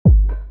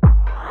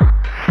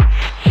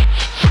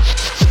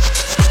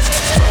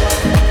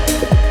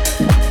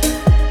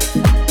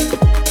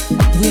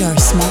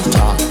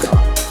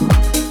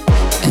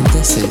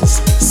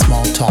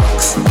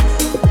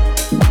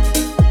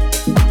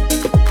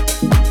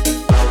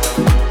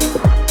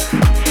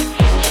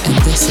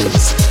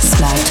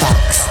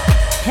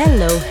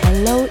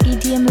Hello,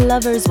 EDM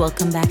lovers.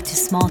 Welcome back to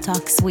Small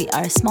Talks. We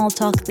are Small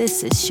Talk.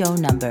 This is show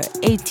number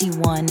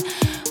 81.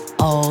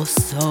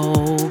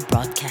 Also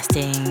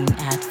broadcasting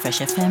at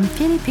Fresh FM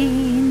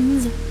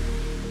Philippines.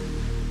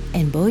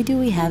 And boy, do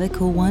we have a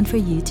cool one for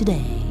you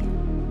today.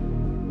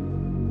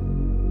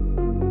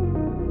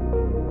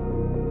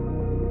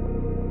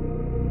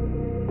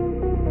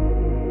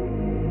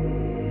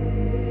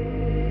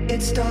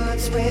 It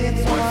starts with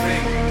one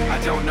thing,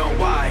 I don't know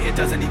why. It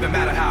doesn't even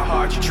matter how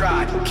hard you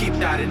try. Keep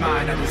that in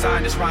mind. I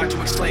designed this rhyme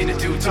to explain in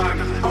due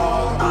time.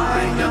 All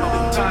I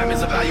know, time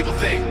is a valuable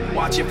thing.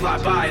 Watch it fly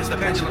by as the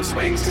pendulum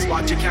swings. Just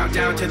watch it count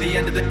down to the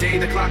end of the day.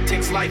 The clock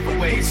takes life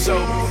away. It's so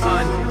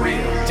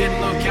unreal. Didn't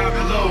look out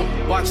below.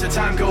 Watch the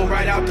time go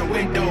right out the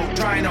window.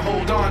 Trying to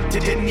hold on to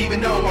didn't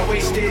even know I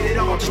wasted it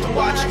all just to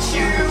watch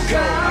you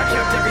go. I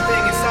kept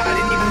everything inside,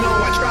 didn't even know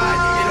I tried.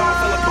 It all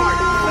fell apart.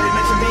 What it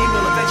meant to me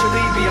will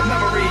eventually be a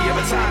memory of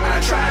a time when I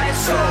tried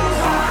so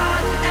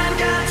hard and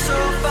got so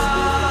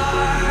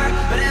far,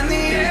 but in the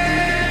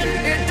end,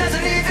 it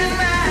doesn't even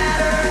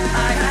matter.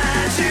 I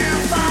had to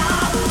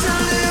fall to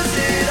lose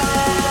it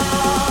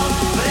all,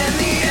 but in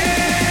the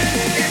end,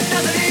 it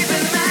doesn't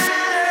even matter.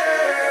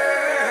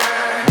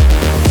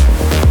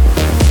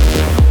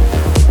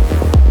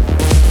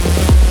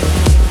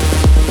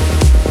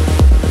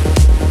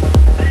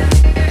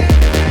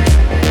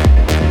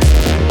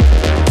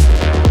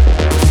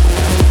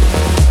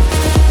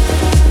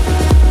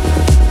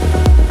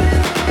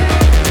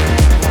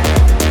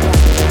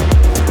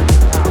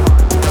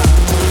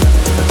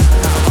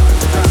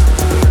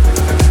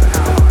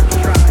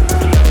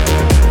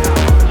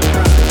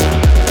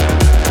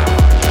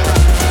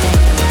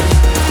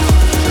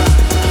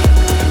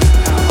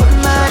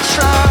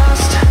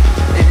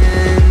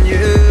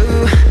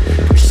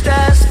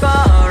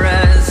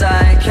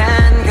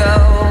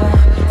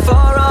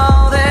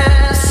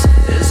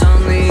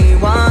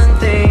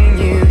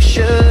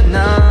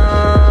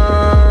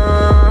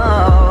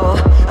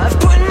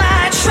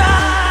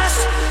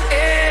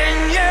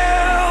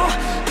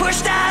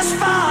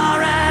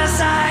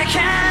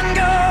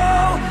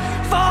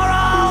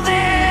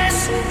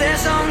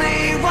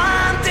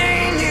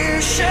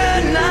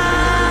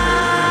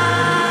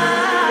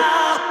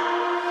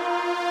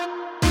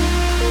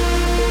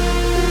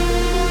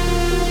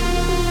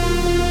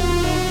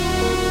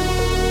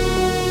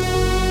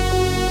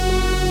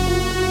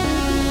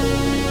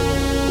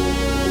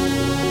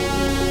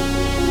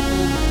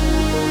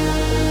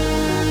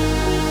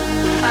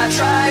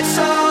 Tried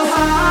so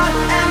hard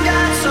and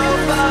got so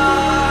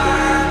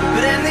far,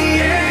 but in the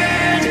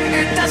end,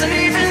 it doesn't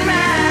even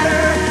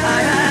matter.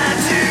 I had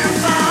to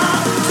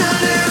fall to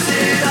lose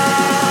it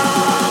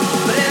all,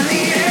 but in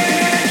the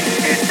end,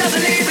 it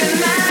doesn't even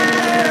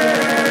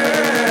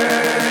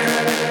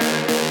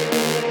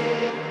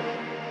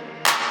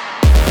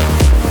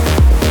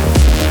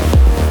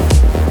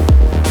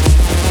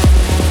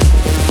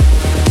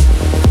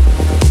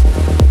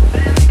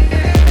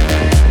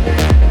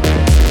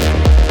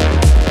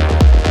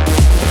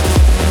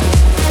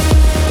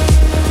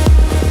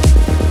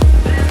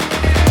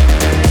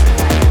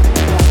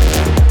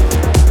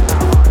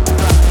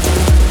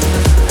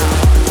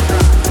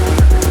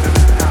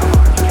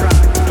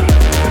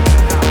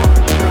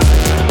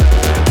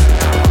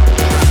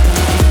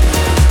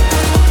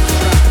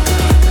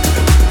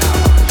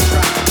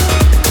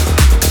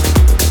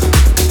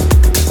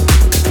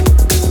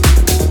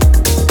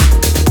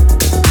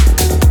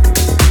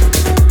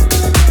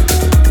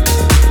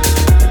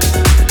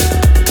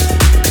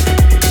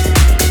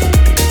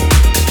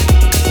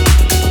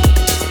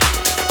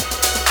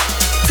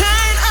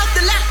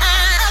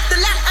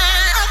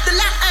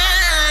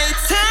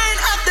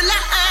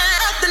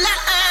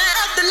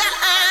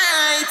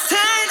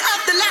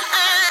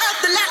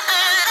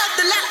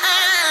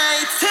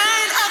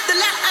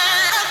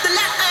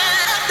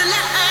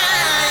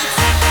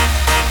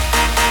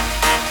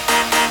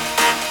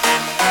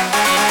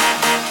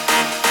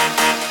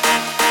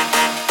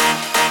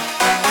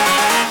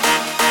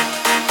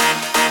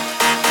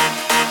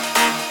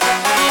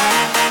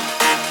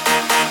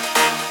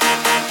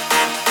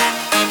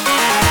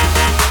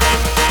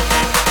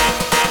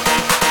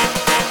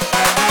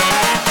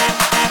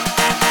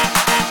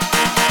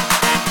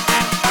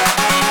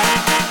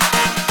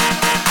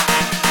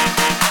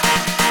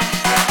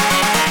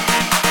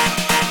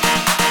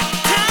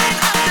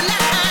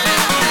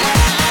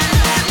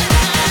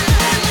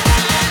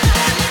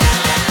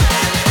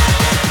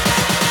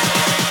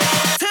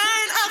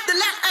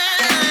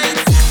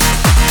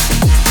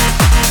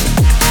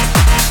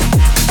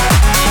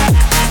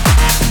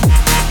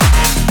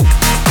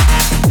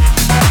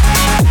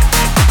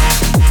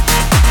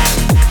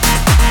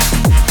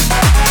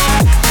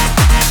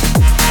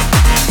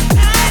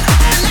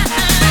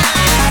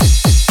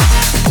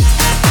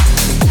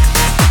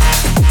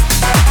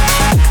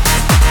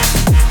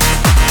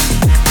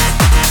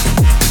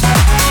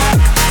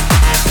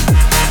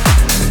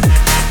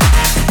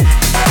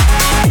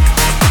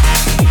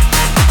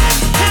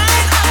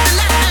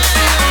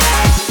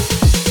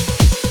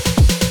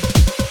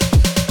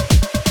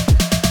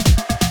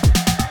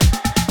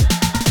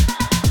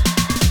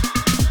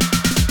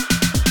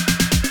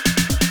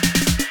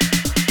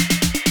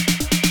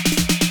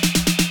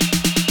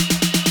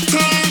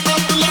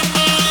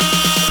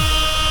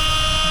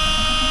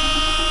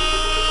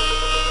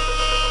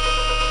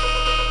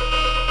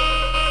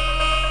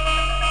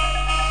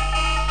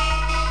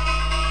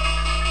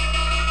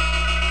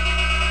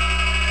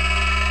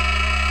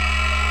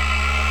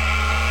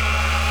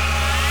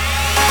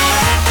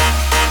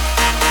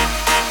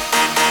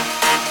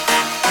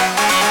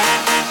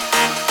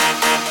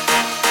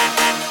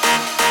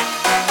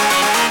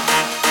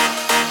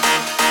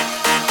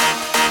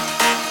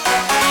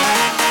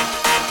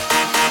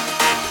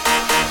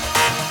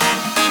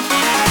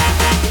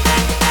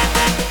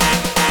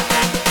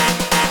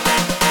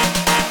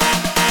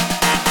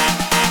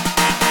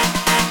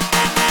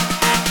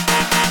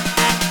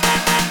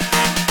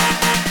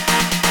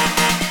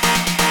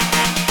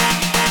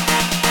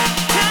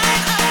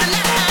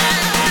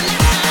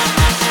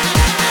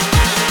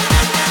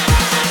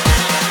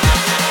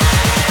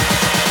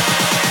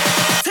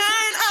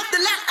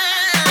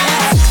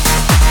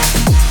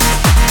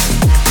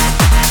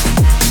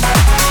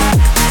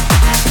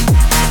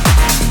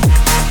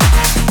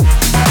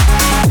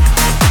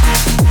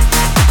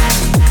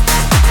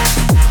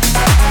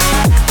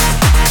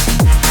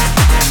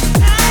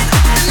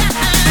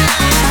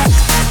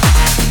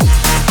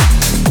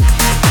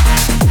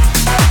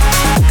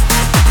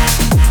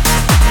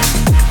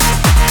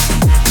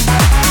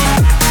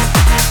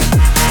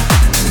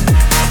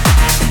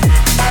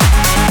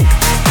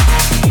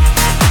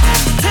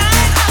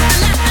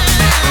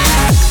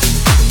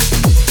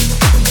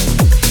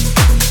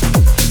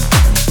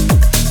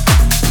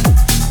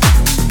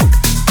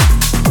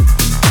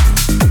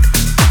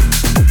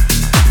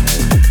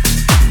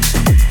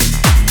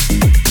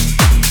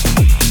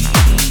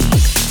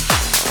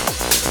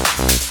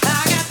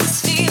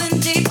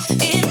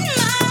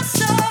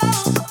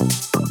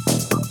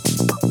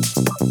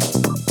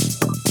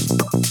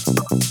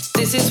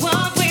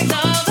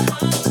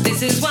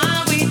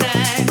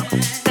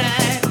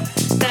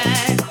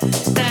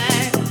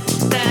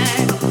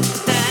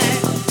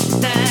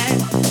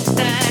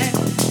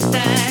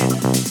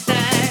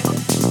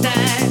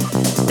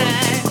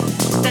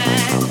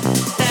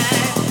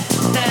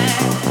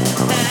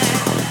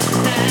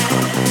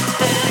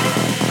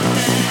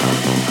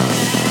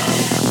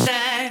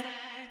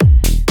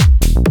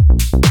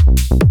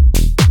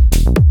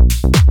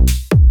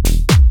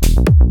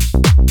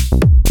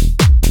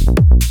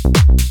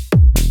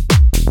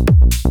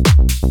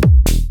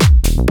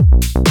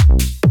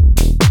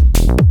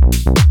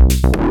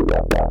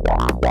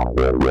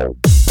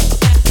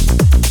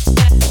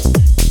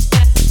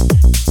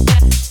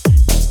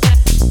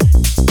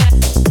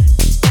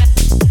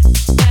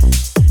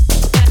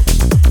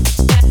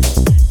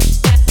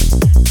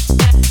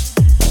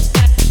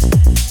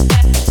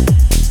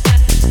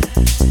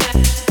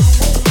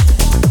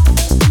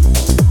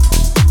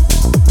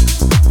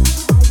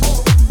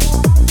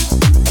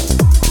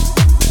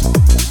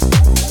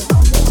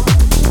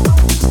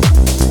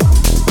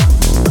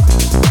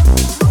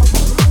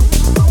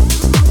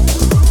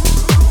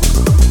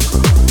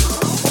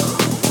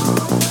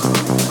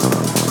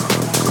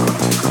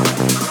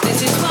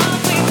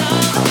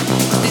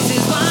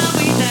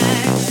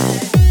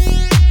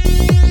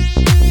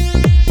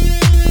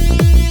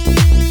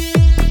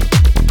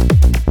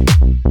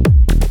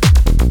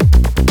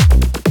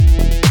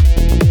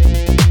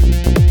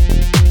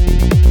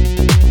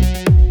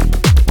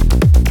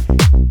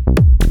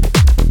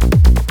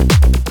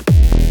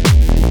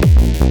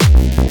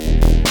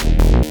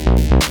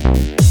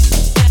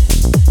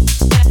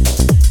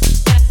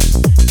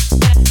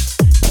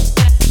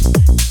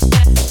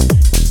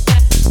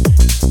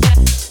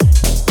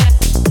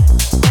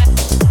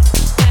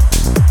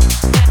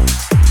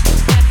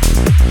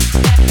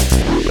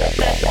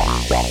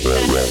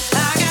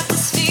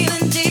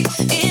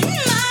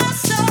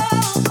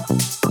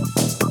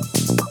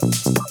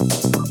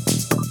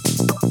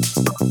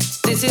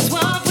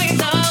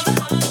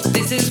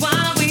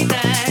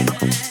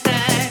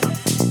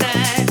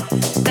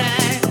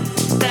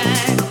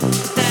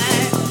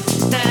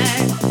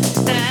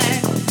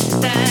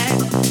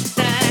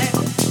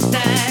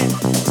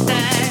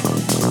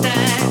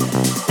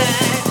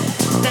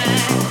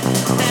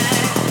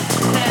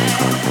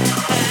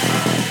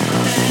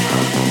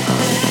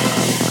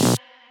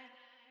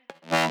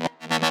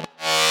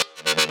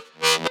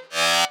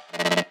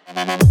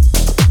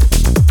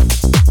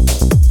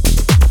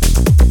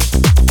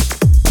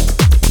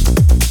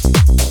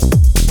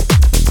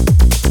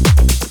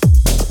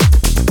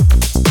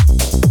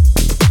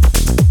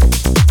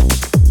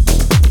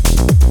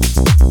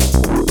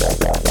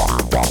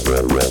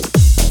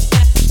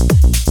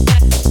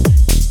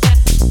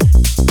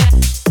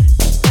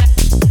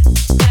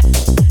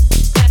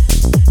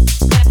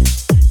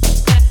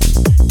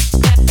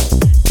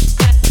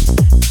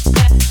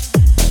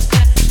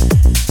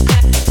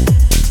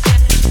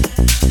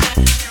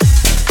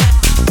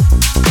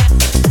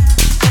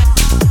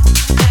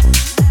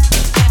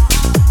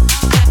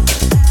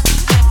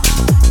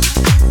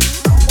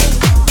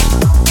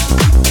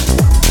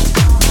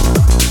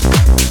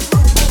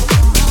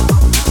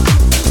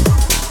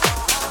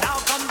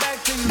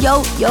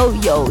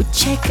Yo,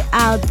 check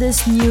out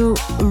this new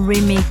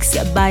remix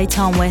by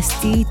Tom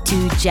Westy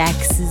to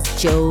Jax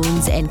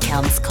Jones and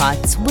Calum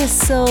Scott's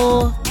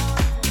Whistle.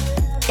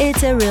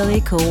 It's a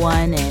really cool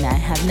one and I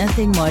have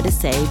nothing more to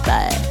say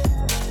but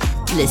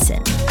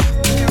listen.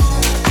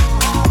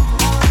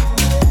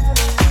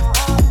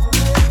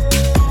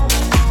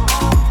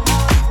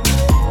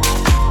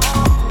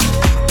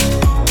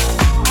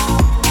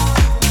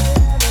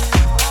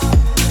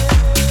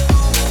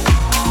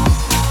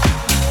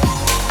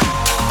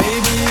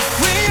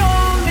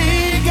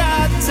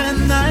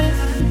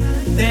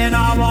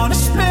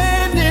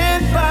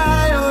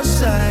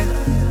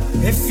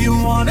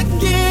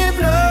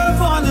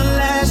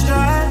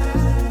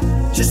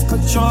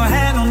 Put your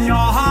hand on your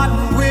heart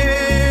and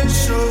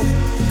whistle.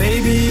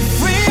 Baby,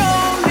 if we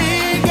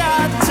only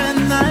got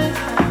tonight,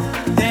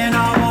 then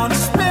I wanna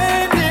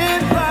spend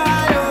it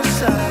by your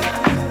side.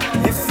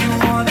 If you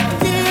wanna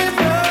give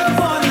love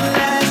on the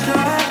last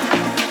ride,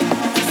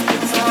 just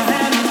put your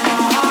hand on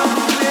your heart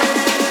and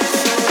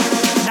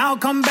whistle. Now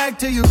come back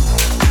to you.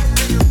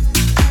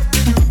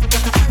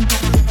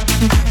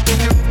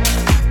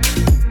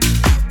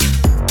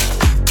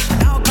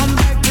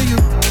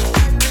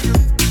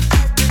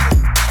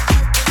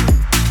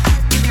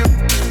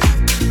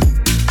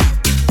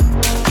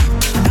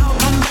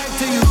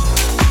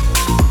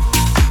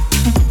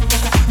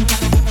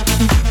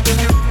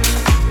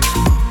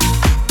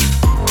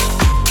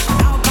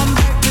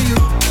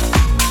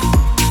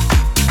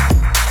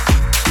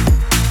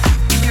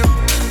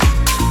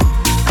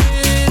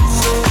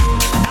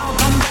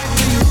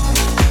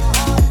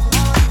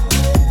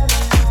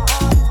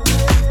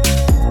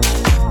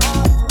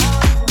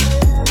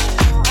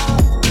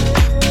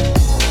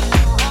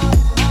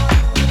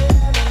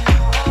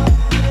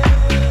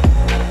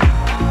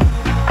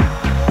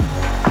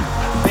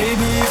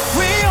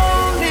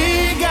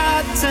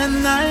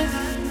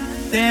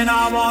 Then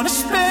I wanna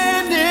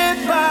spend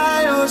it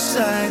by your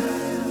side.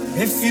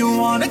 If you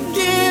wanna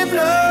give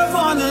love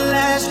on the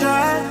last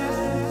ride,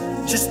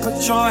 just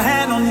put your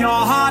hand on your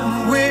heart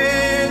and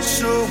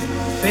whistle.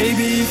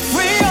 Baby, if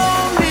we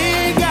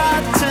only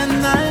got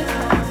tonight,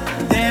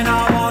 then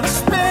I wanna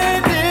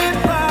spend it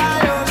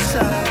by your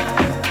side.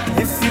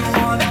 If you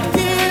wanna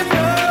give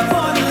love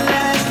on the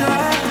last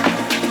ride,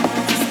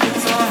 just put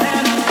your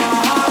hand on your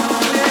heart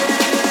and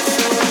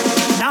whistle.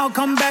 Now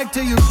come back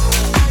to you.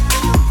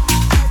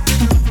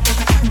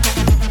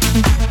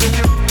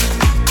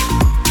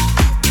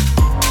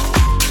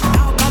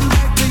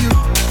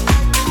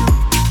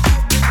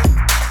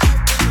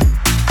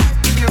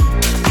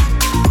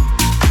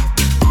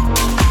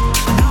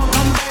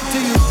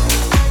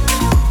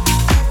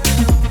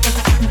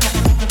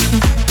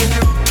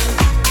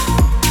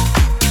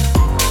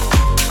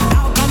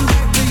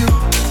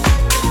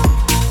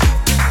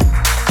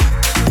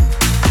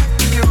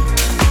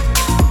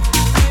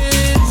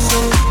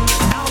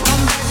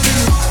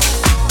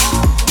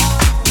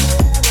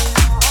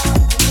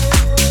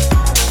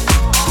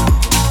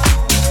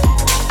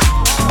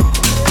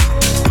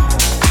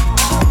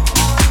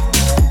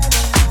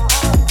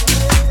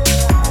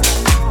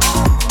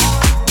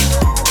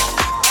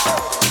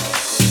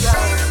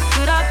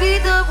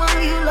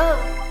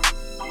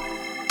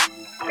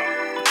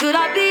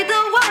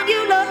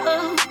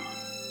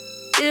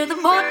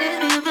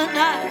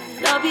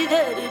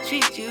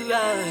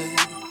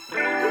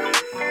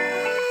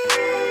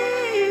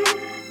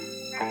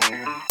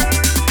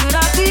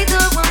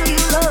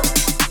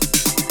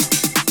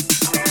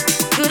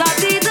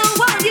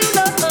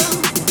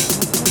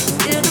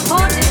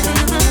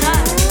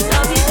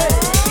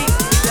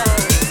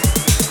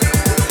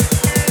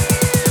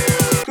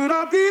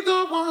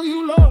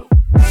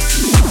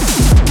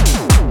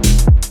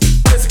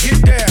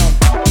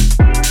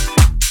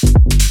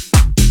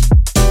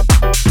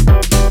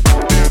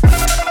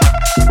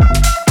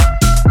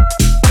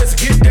 Let's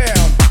get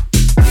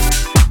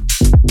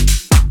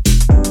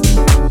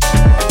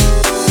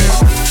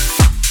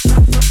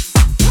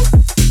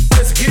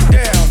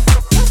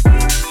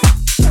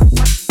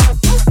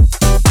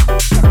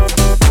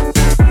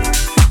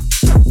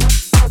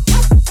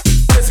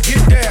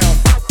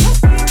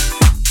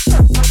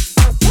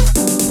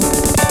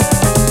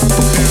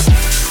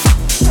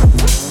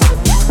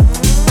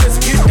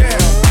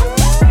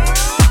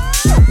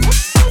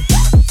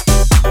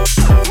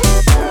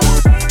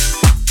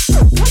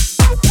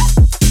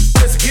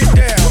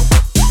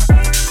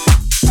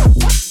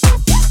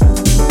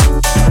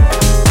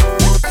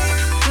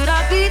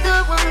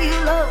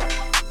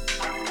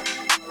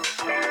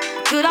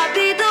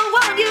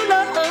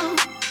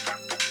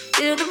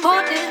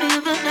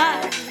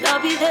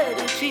be there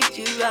to treat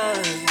you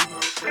right.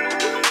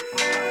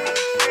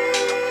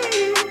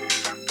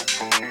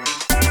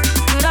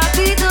 Could I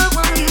be the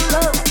one you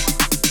love?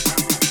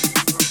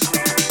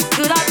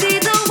 Could I be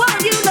the one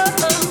you love?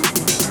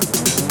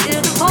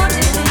 In the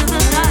morning, in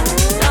the night,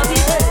 I'll be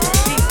there to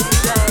treat you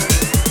right.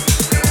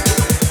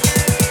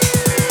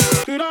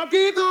 Could I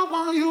be the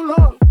one you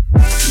love?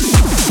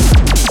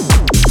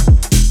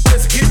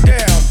 Let's get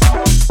down.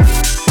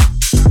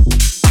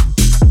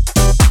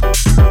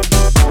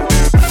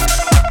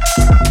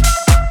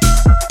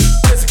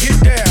 Let's get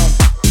down.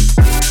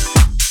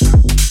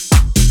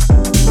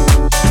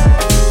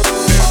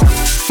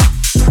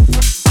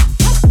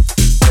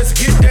 Let's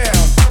get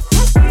down.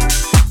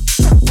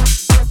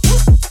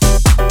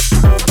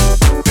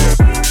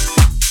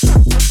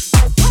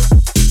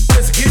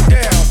 Let's get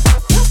down.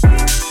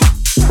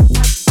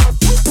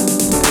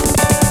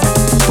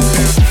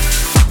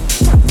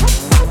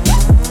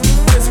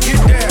 Let's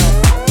get down.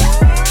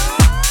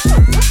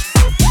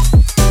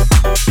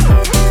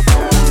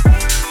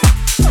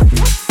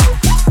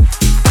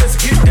 Let's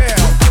get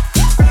down.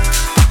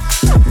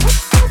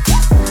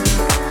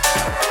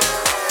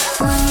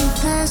 One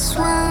plus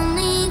one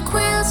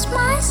equals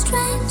my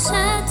strange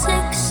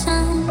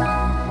addiction.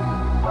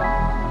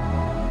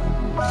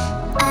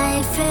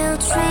 I feel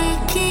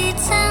tricky,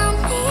 tell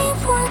me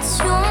what's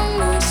your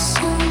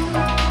mission.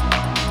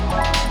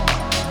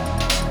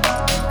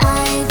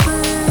 I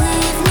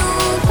believe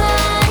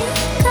nobody,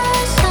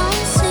 'cause I'm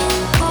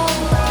single.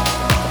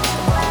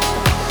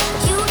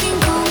 You can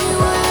call me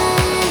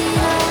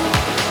waiter,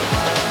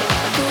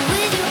 but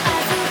with you I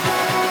feel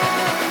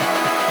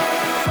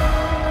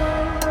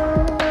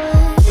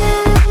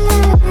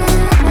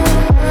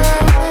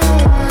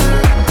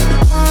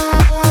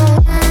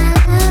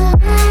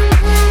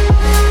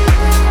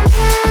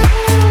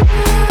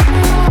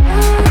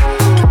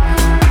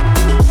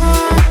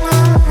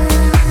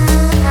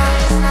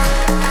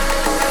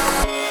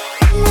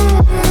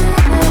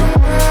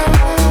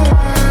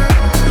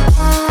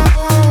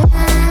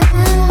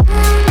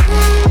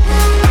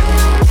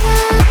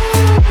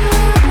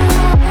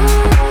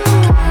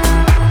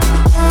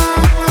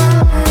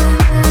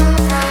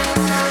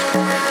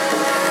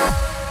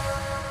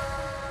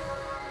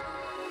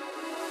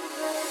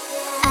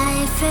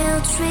I feel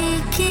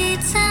tricky,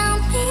 tell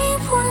me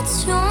what's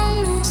your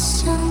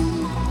mission.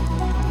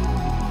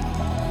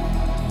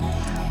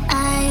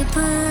 I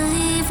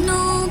believe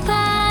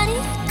nobody,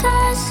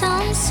 'cause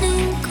I'm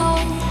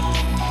single.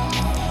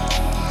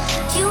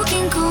 You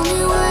can call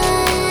me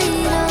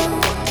waiter,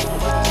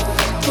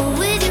 but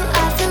with you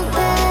I feel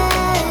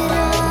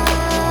better.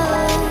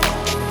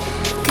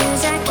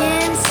 'Cause I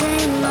can't say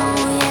no,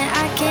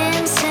 yeah, I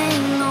can't say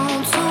no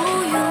to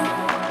you.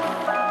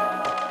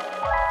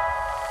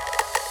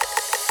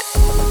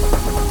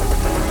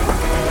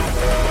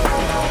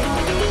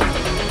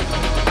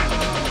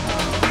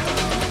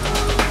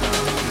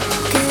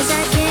 Cause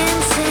I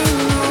can't say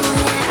no,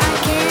 yeah, I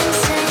can't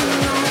say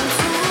no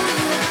to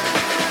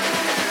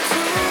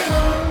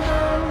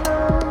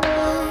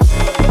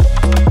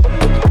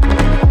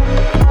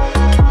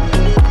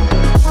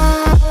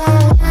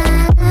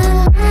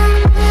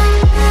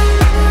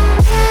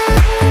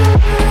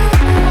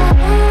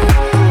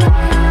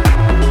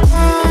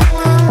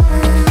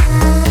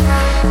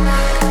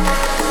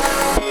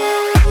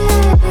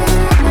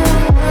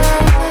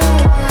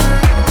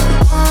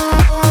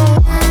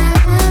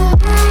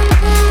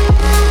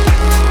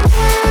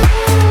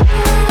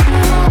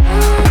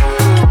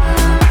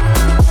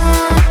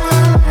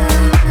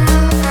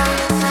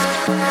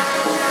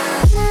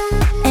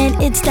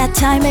And it's that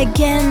time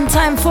again,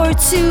 time for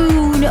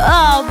Tune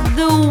of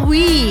the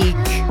Week.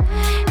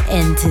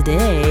 And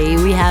today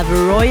we have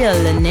royal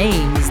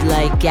names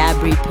like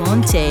Gabri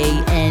Ponte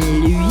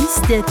and Luis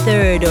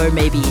III, or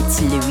maybe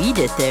it's Louis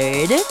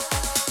III,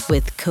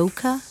 with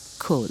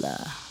Coca-Cola.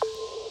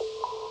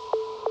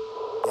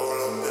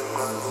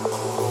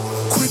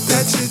 Quit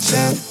that chit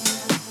chat.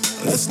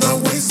 Let's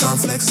not waste time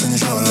flexing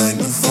jawline.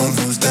 New phone,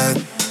 who's that?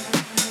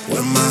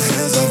 When my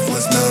hands up,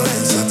 what's my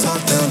answer?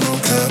 Talk down, no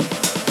cap.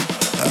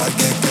 I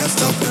get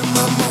gassed up in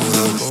my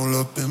motor. Roll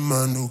up in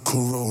my new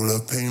Corolla,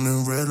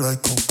 painted red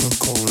like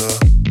Coca-Cola.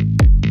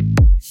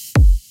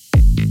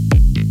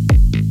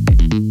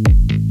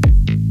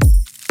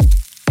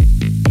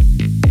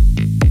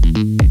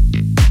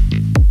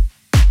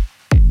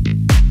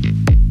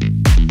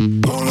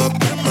 Roll up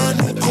in my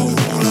new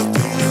Corolla,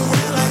 painted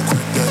red like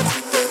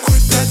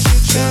quit that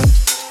chit chat.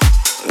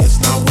 Let's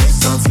not waste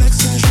time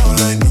flexing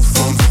jawline. New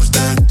phone, who's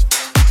that?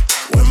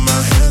 When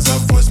my hands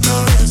up, what's my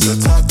answer?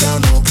 Talk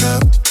down, no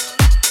cap.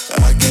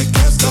 I get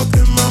gassed up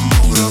in my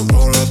motor.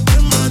 Roll up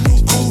in my new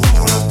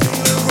Corolla,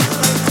 painted red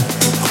like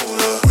Coca-Cola.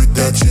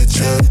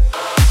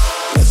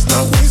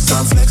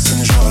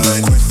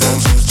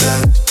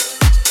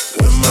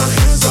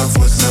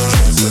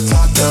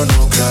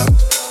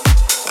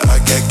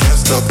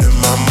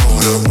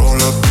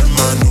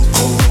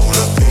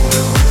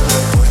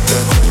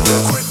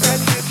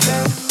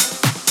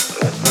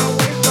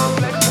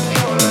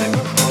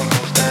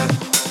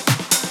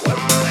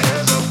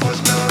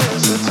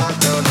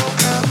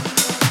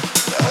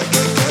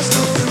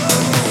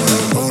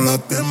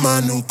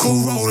 new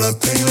Corolla,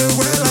 painted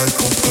red like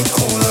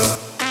Coca-Cola.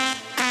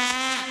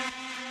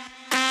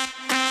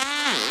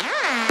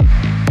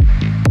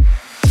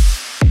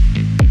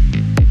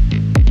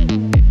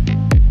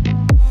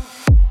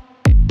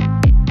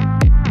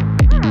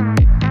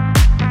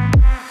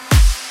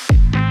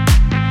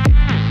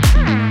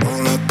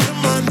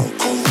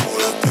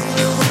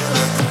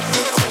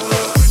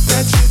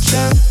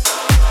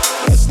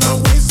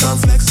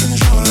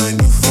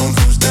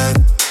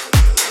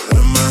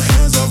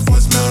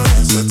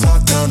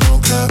 Talk down, no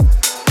cap.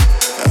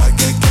 I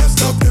get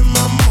gassed up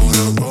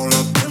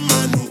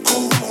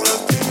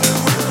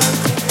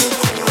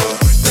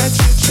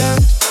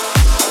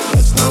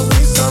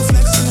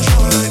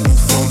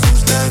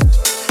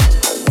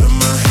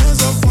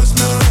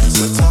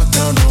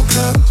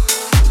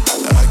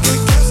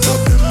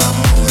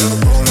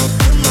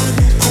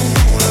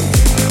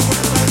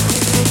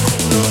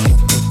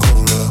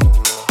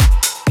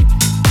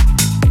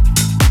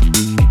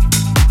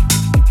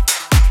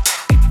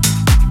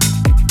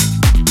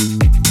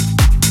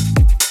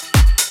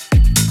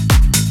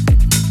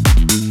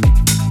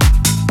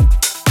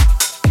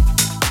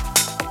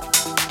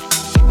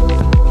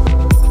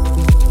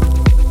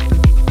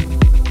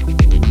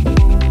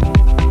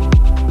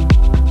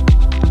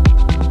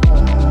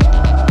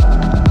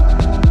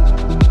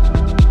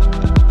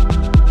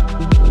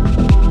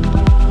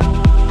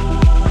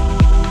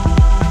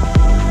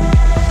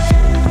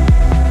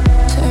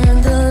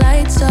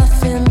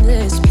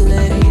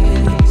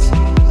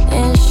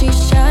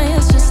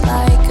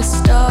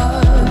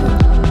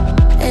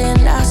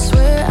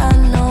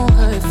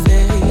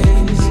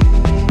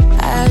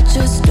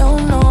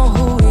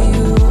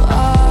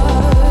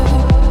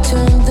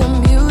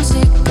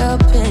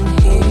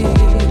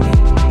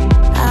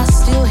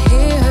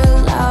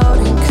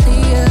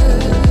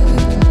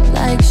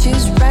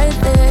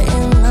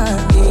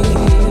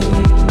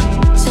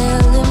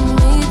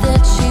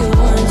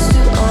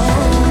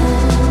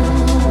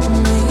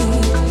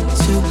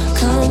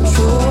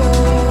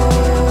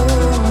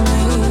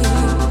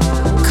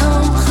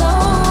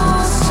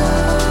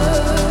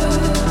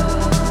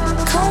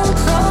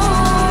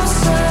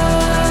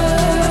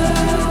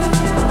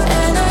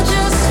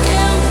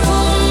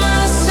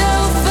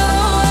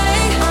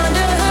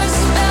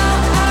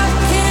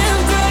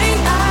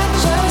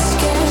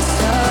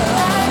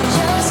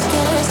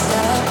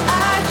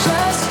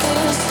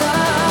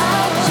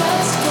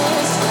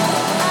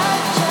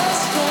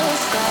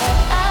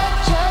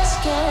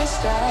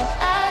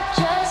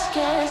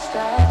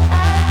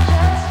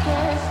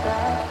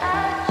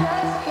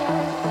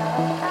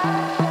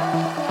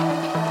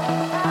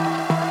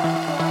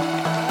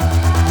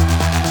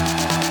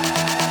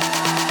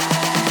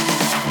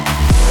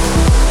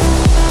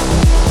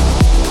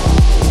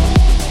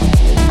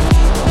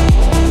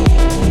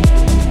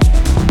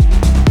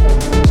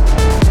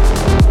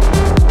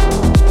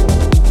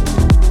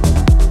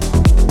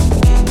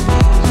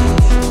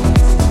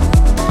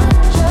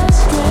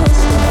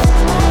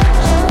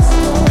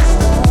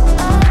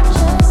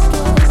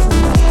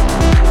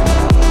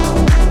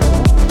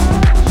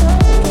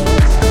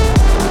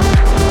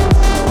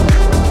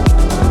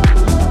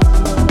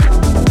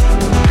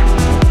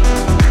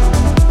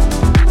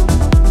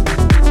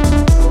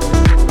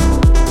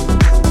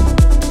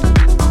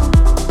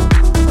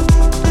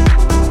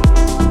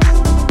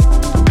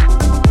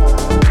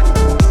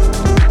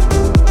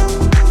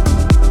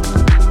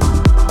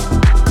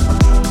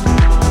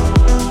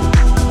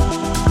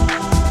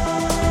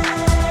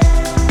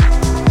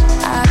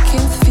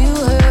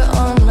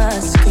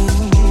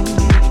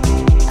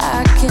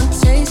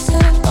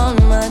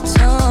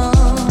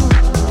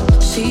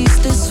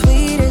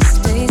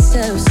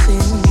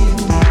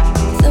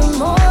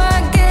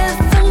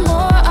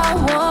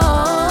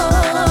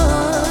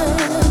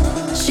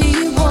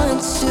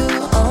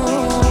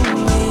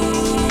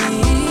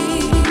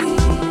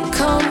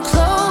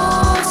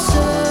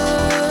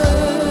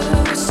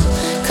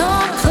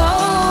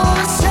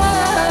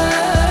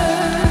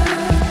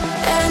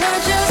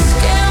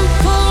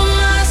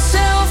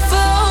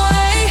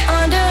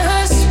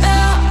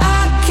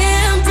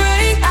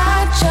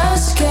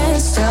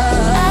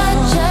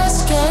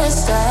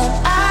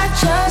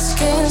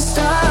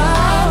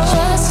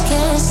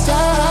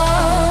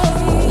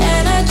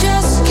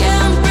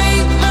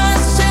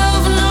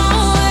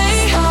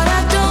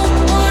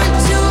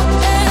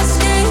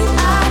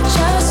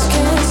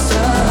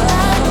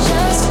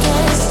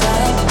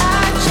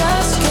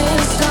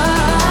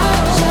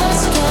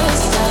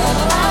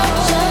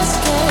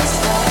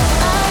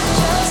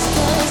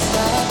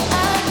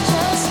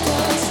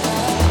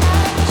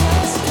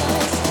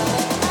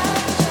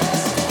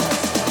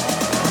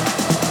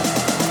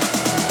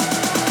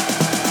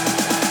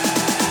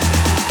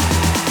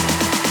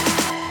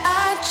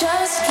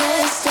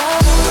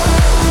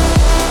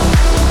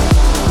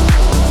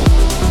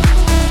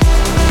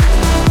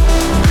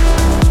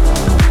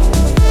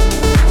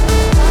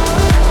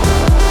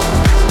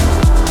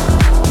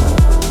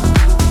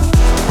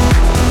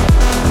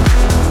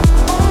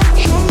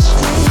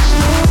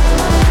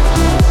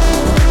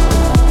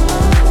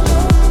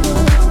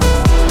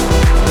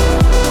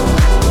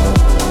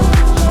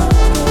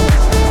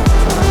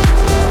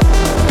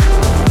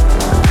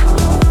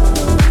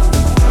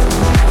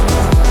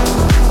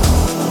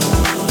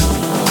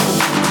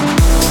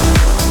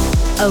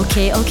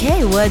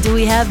Okay, what do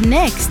we have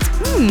next?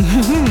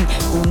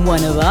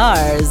 One of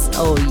ours.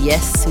 Oh,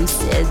 yes, who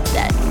said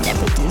that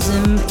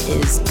nepotism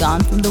is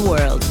gone from the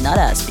world? Not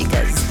us,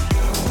 because,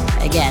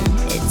 again,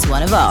 it's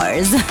one of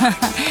ours.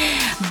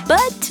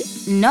 But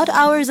not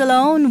ours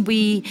alone.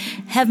 We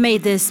have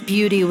made this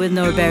beauty with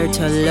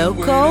Norberto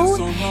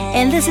Loco.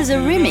 And this is a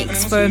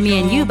remix for Me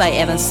and You by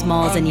Evan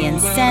Smalls and Ian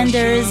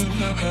Sanders.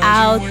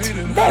 Out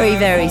very,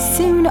 very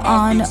soon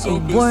on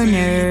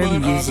Warner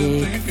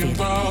Music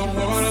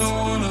Philippines.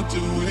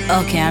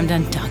 Okay, I'm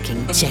done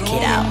talking. Check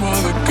it out.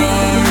 The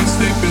guys,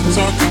 they've been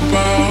talking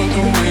about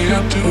the way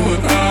I do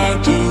what I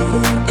do.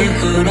 They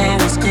heard I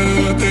was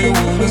good, they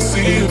wanna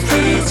see if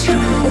it's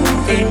true.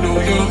 They know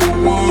you're the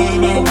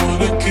one I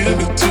wanna give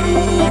it to.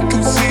 I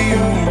can see you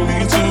want me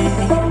too.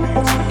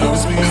 That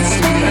was me and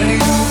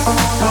you.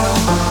 I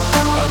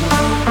know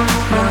now,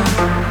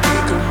 we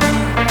can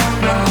move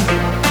now.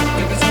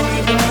 Baby, tell me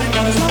if you like it,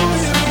 tell me if you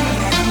like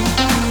it.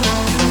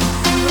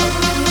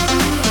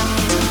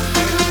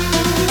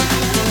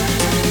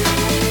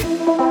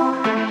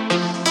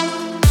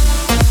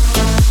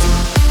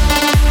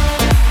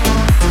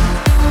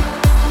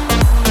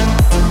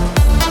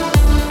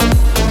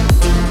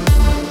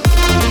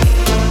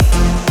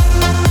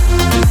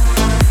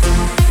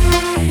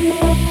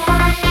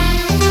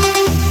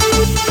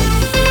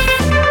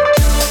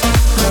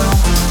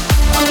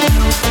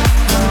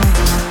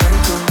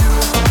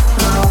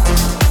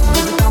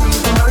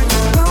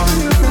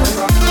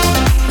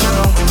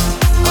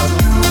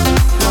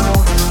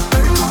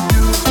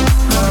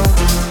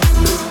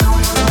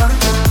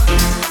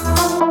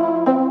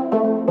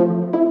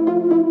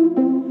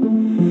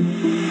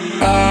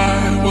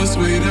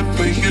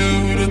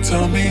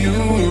 Tell me you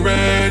were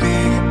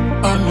ready.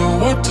 I know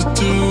what to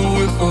do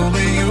if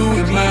only you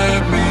would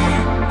let me.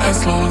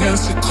 As long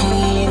as you're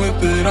cool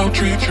with it, I'll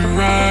treat you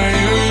right.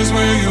 Here's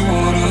where you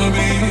wanna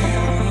be.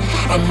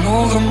 I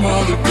know them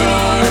other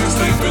guys,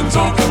 they've been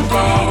talking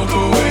about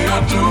the way I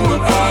do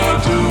what I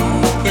do.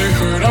 They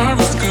heard I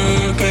was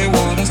good, they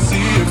wanna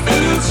see if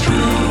it's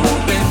true.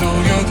 They know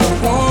you're the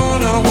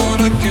one I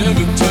wanna give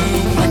it to.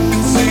 I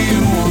can see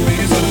you want me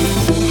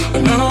too.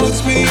 And now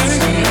it's me and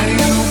you.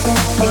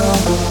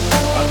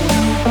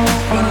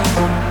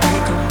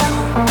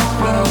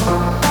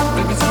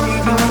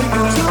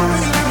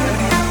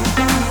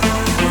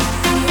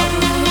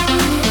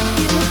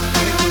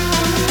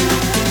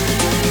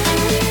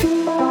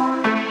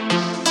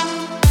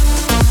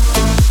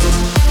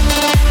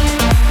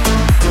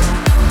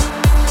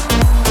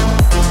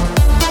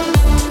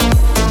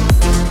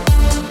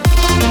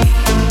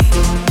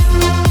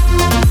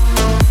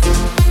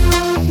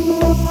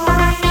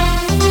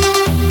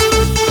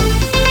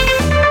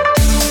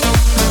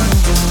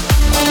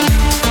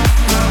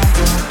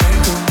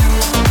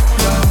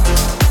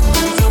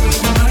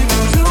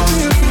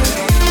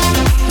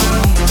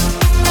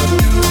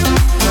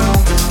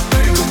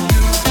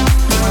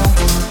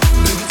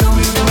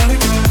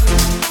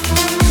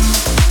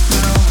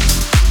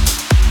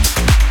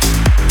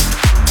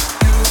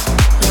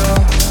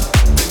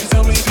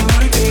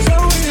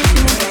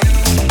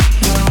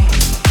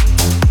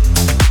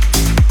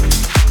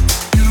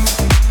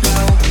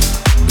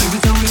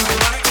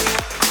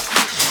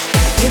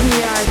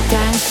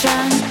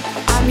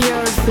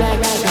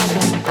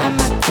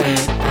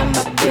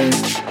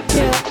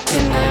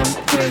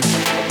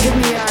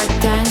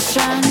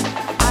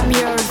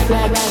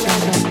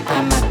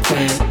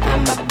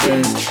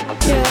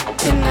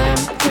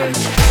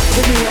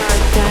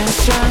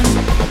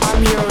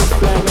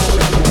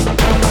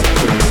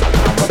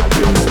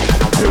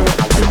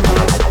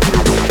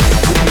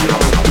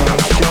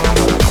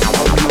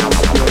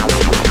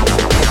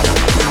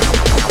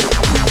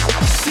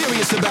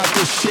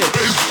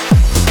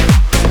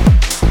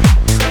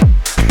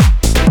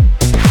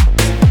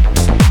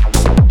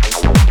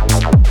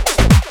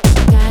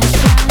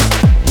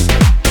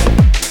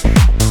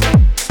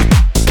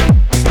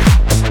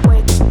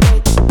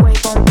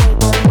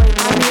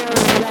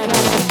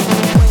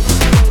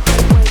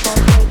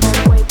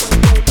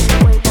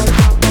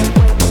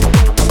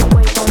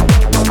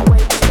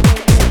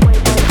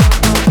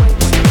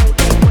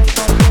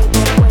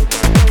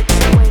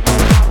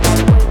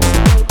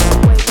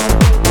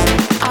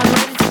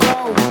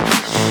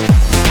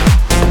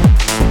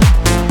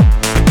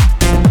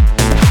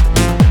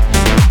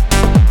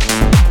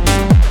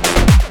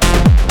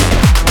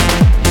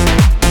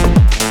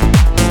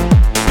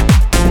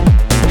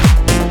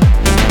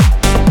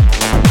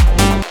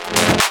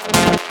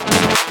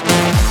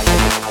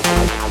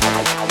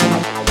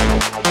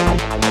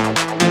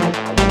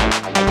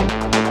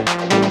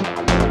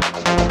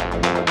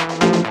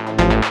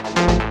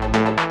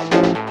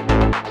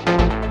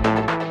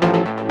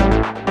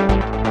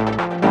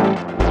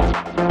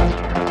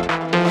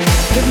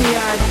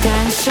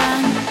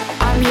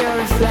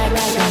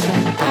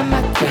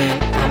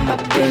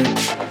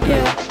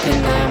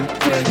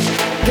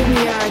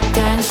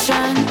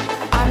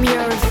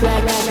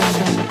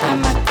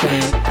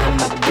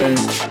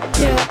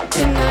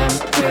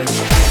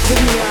 Give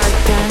me your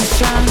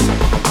attention,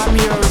 I'm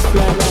your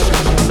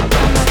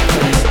reflection.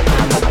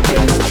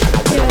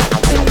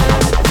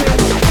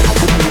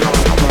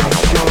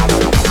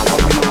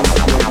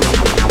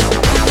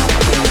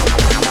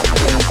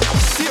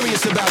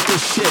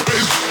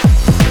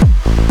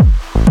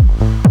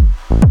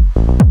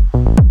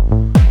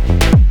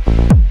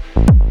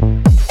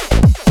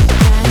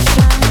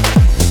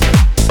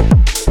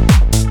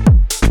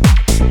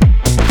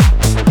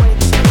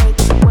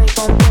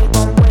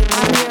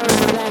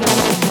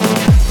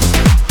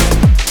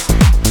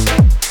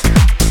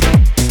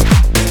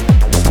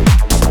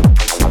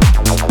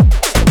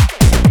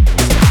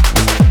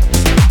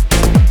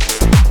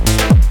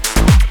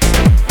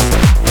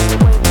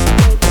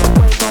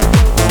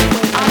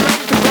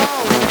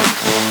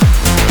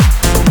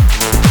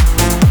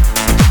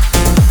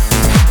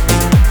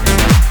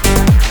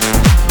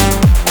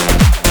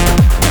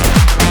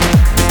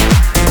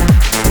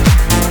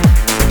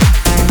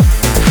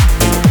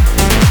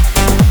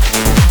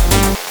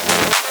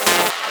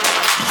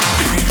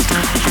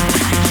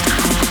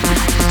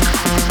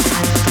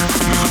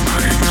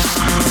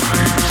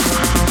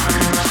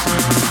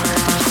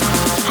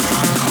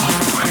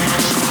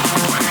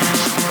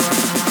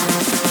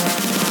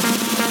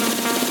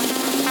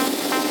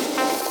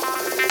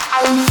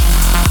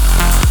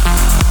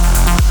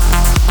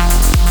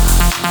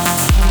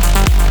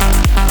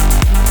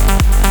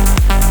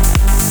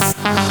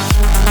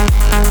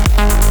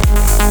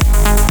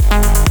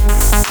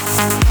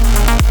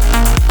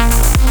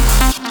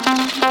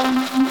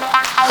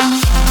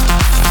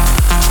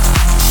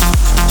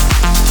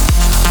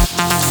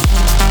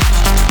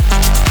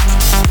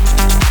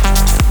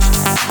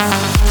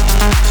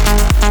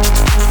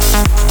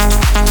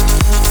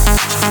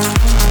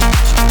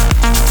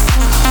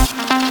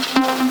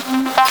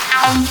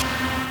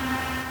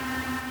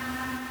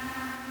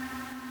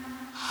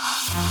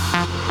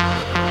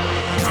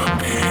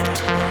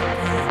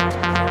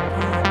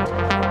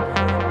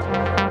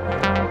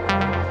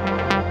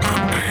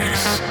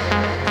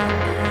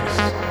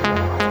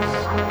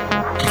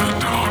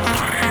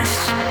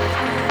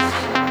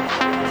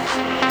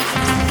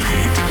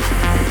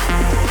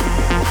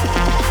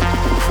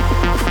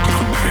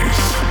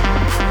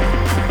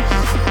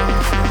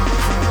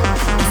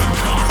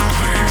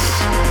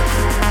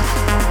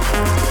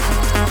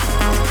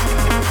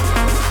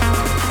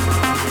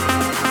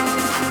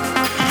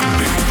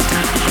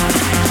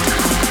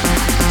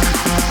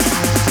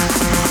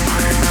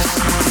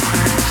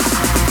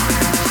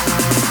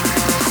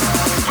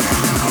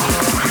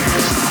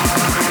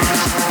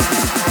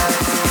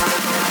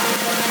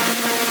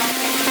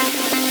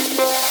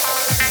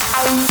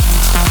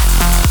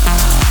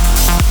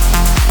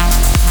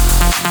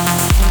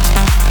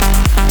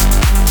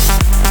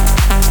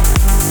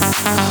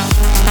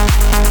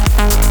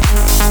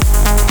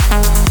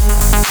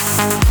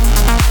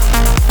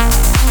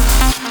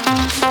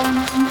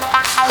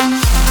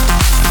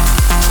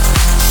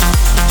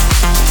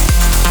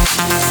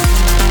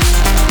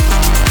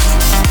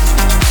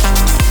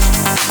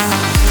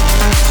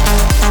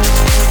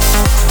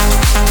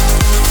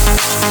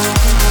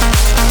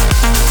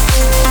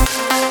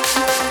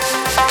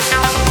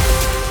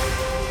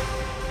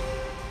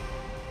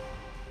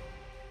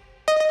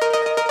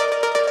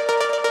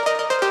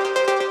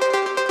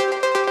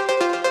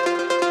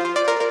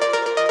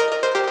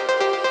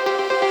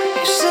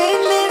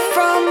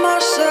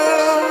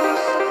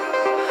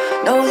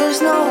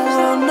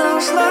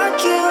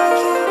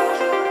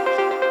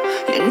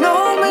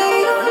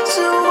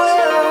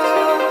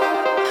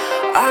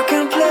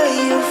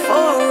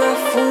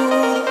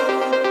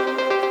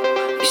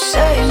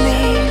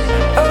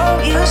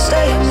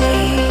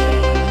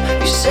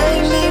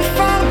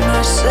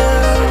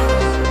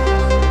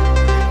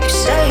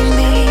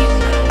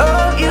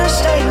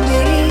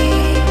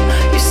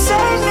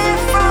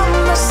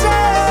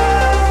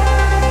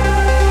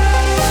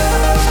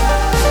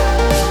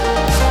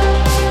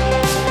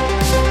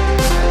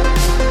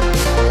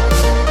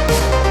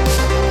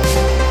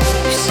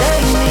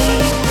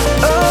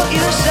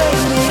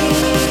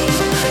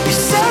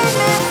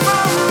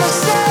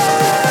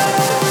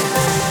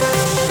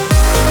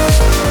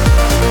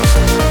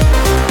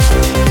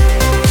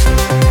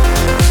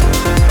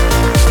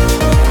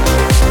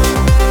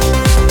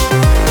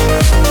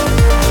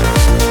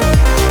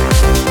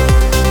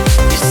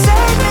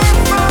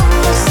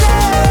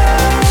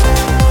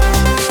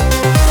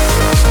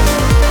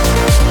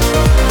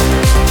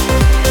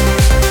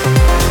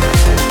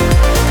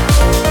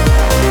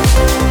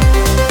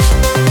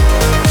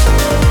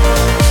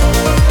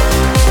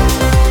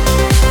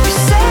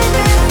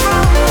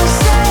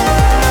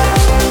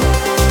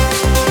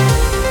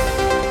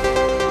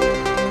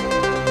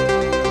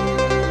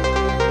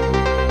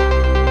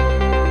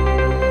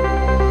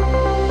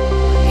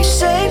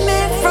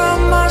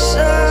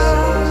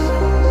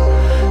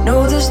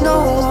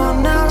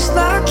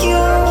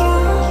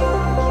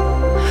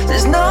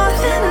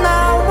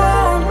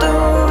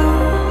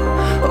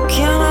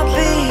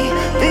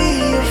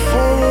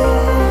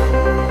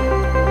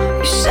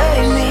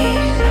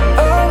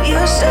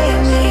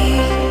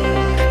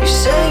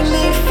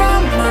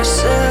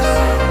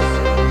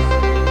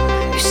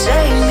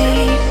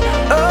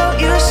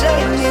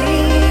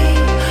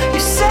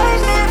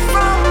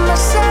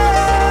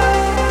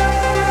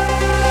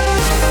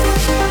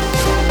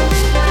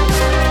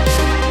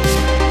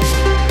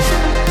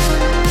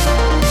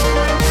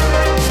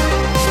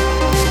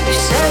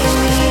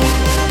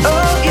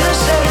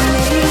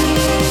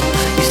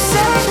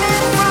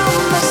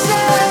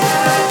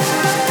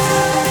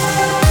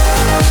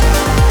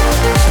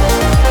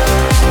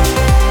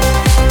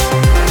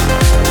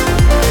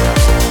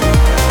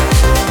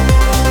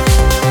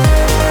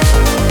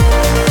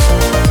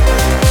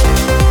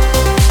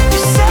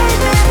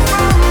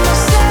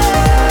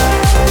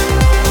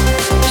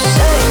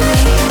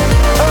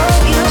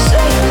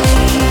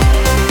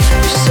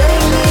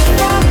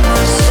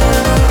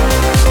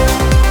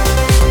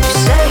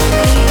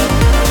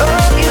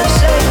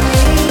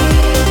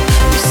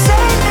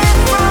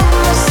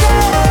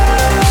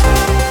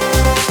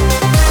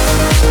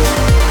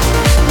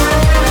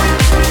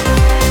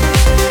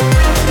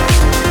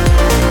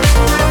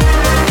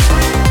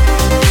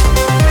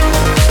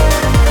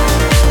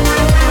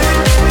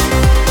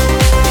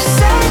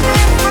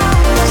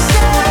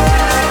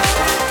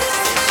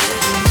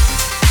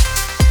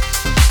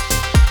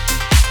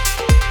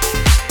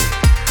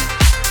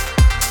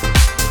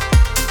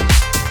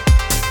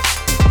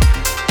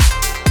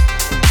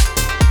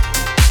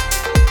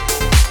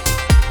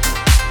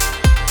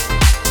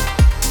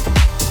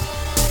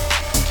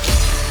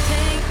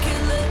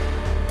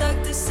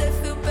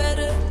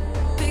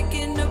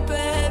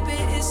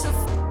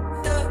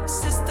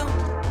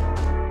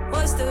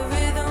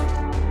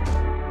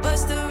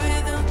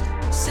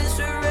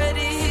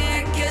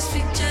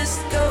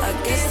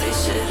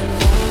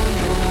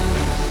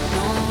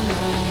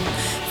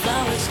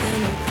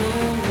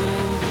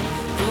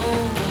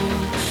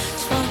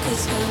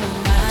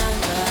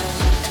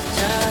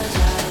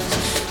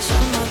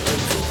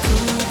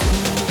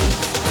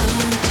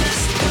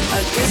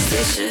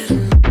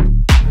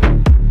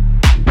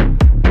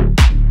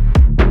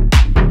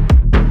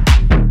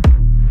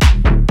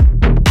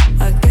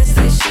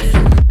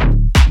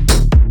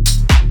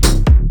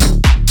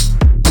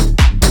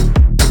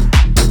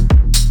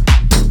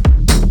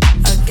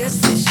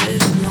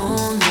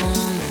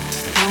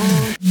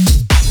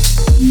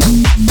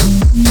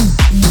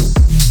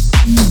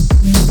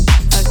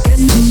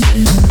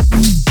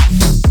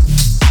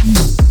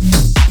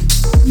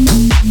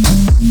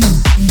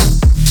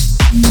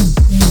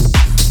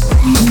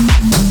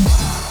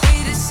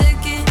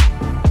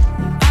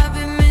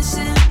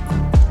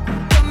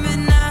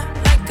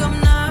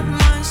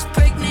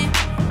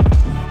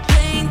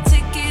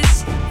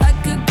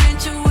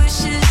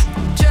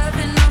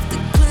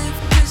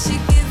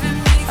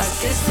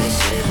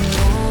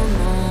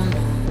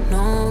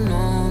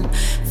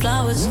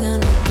 Flowers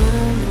gonna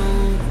bloom,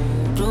 bloom,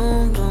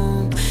 bloom,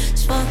 bloom.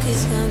 Smoke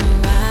is gonna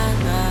rise,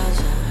 rise,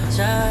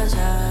 rise, rise,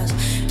 rise.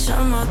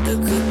 Come out the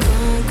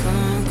cocoon,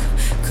 cocoon,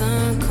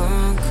 cocoon,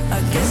 cocoon. I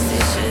guess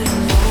they should've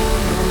known,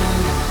 known,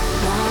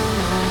 known,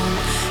 known.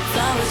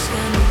 Flowers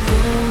gonna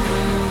bloom,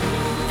 bloom,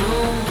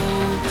 bloom,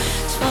 bloom.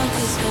 Smoke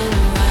is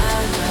gonna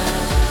rise,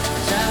 rise,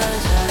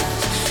 rise,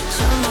 rise.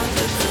 Come out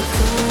the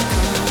cocoon,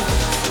 cocoon,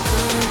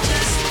 cocoon.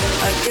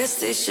 I guess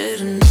they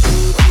should've known.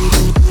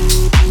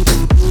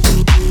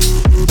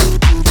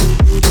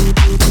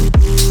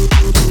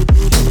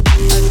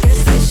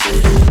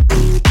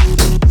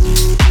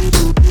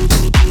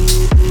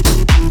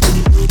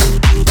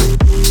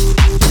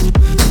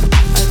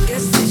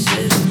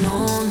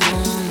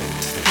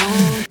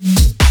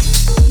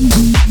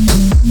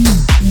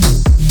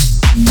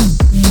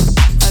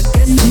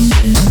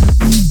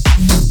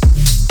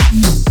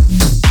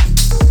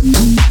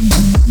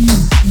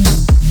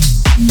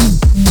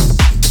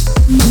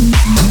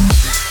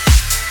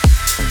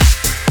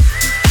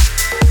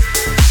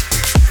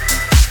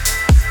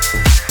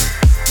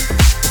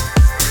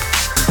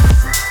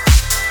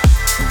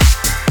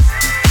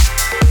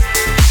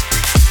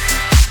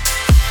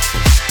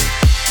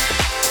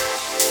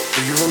 Do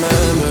you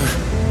remember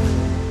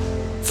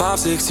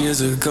 5-6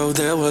 years ago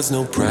there was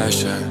no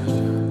pressure,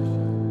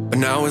 but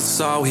now it's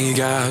all we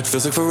got,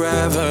 feels like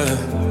forever.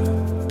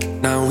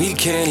 Now we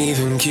can't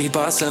even keep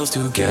ourselves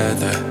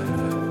together.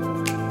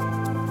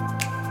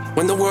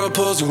 When the world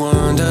pulls you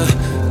under,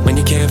 when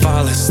you can't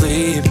fall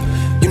asleep,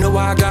 you know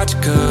I got you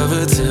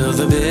covered till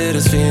the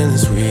bitter's feeling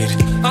sweet.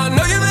 I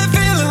know you've been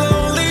feeling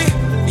lonely,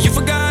 you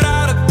forgot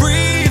how to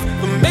breathe,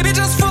 but maybe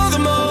just for the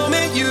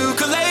moment you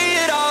could lay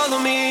it all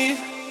on me.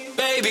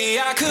 Baby,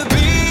 I could be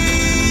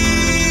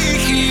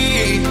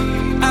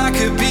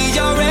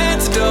your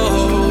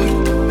antidote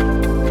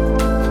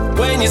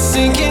when you're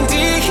sinking deep.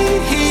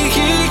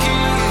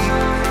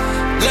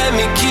 Let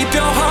me keep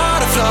your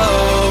heart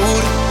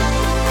afloat.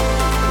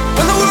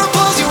 When the world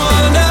pulls you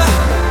under,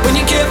 when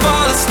you can't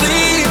fall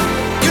asleep,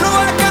 you know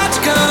I got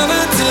you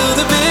covered till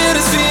the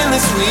bitter's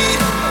feeling sweet.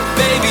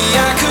 Baby,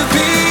 I could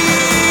be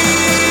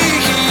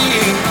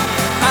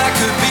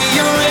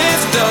your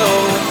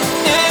antidote,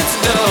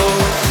 antidote.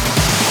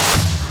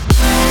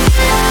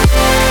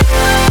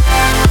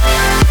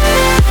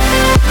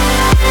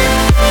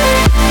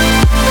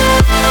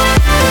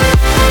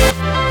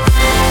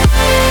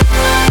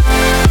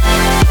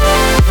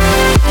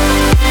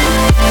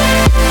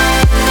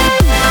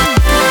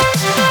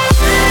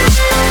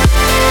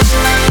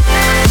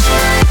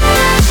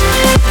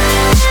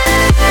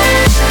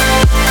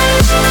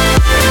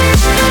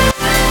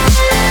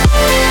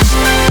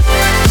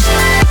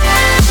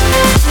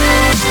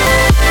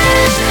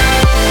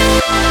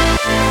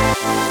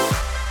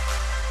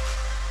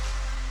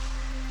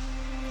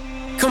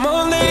 Come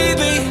on,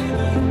 baby,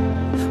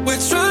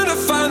 we're trying to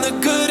find the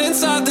good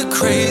inside the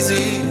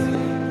crazy.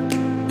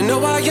 You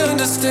know I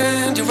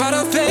understand you're out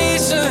of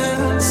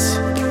patience,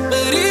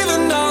 but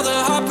even all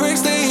the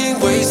heartbreaks, they ain't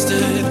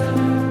wasted.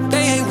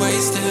 They ain't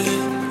wasted.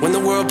 When the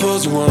world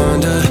pulls you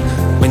under,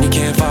 when you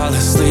can't fall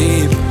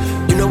asleep,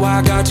 you know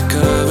I got you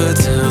covered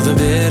till the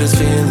bitter's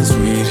feeling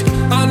sweet.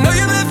 I know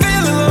you've been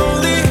feeling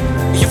lonely,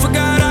 you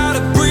forgot how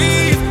to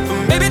breathe,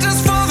 but maybe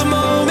just for the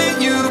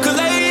moment you could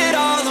lay it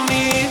all on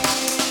me.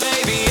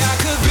 Baby, I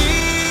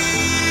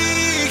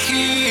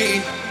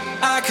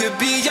could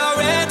be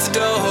your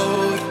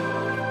antidote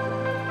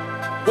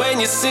when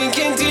you're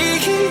sinking deep.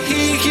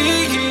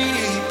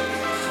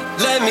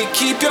 Let me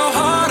keep your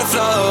heart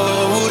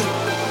afloat.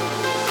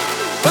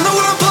 When the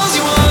world pulls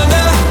you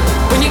under,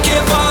 when you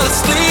can't fall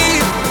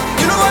asleep,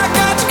 you know I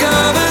got you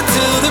covered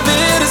till the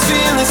bitter's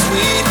feeling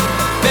sweet.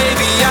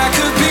 Baby, I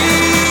could be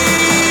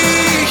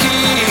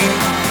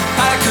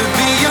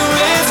your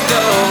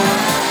antidote,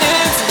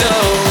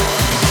 antidote.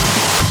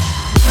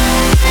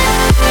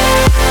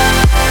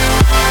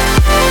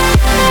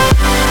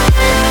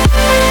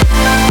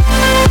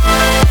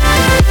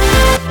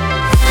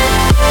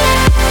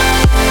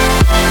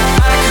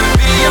 I could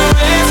be your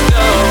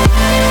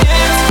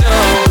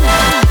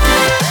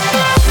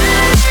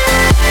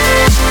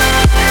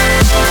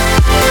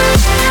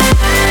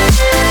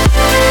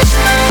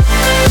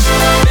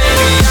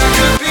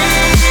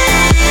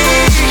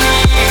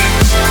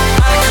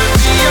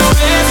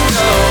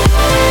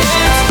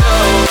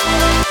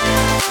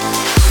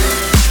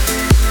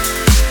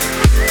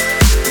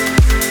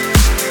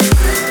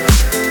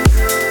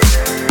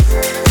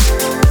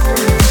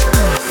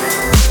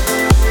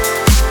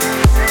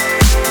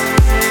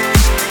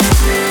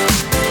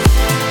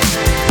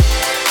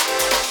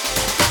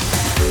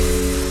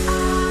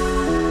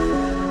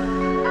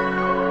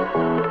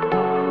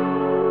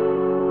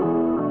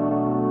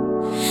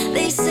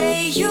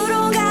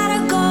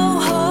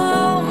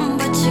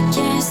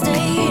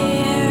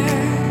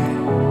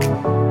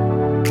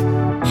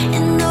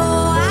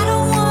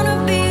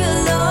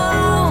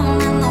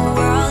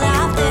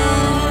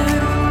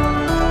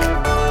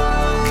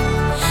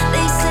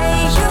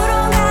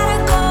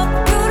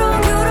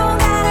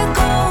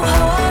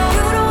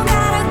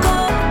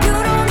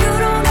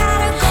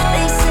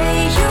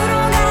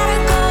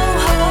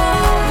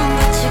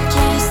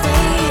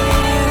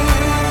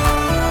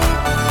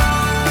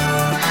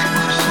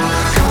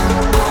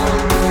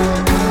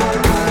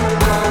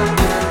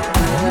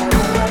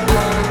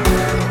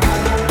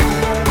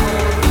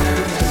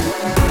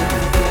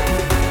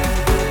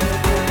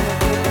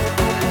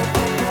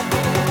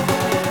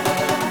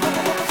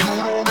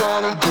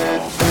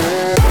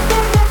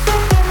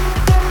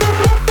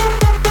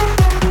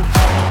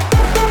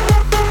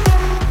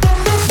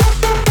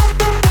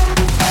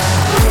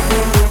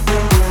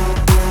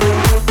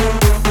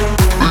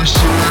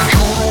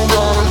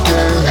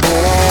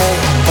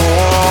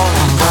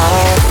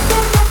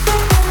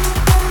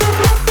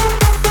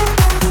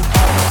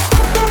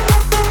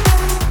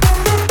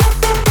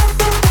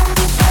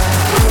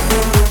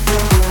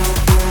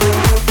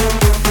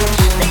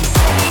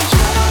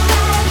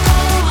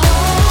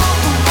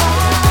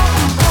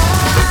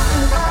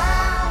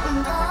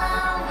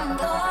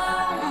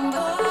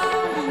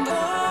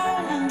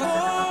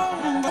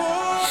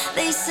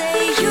They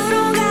say you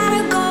don't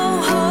gotta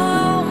go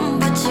home,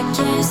 but you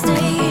can't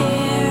stay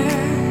here.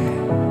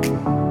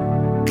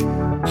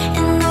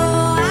 And no,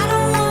 I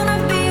don't wanna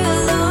be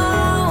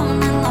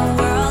alone in the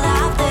world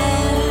out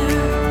there.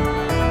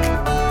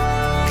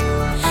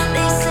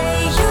 They say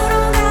you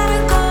don't gotta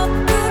go,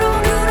 you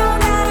don't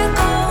gotta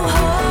go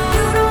home.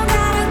 You don't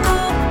gotta go,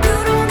 you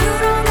don't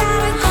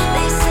gotta.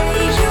 They say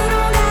you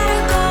don't gotta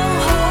go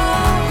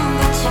home,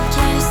 but you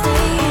can't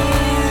stay here.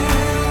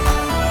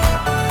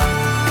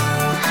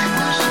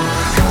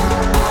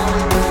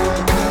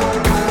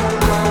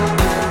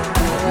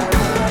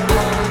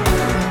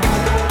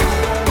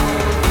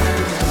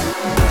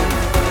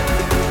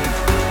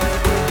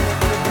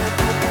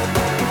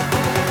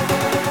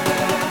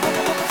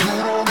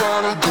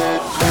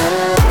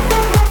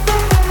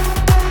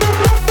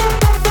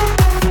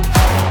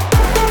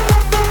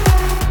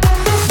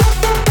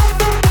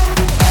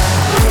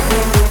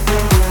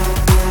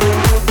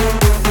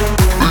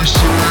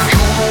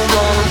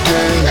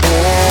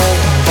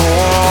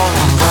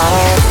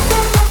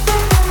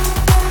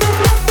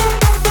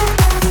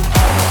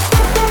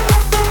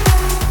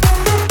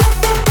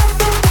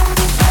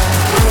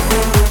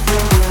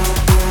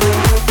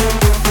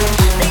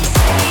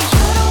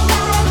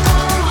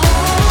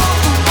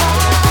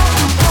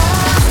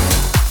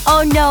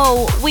 Oh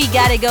no, we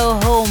gotta go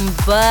home,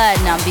 but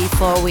not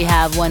before we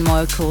have one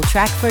more cool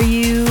track for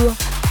you.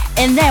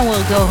 And then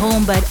we'll go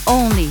home, but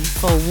only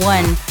for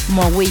one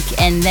more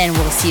week, and then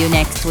we'll see you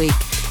next week.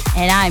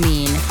 And I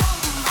mean,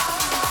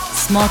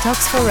 small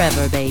talks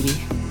forever,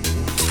 baby.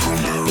 From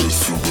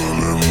Paris to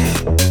Berlin,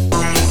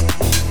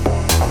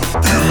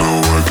 you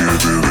know I get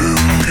it in.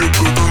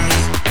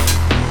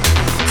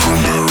 From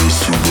Paris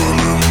to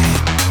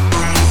Berlin.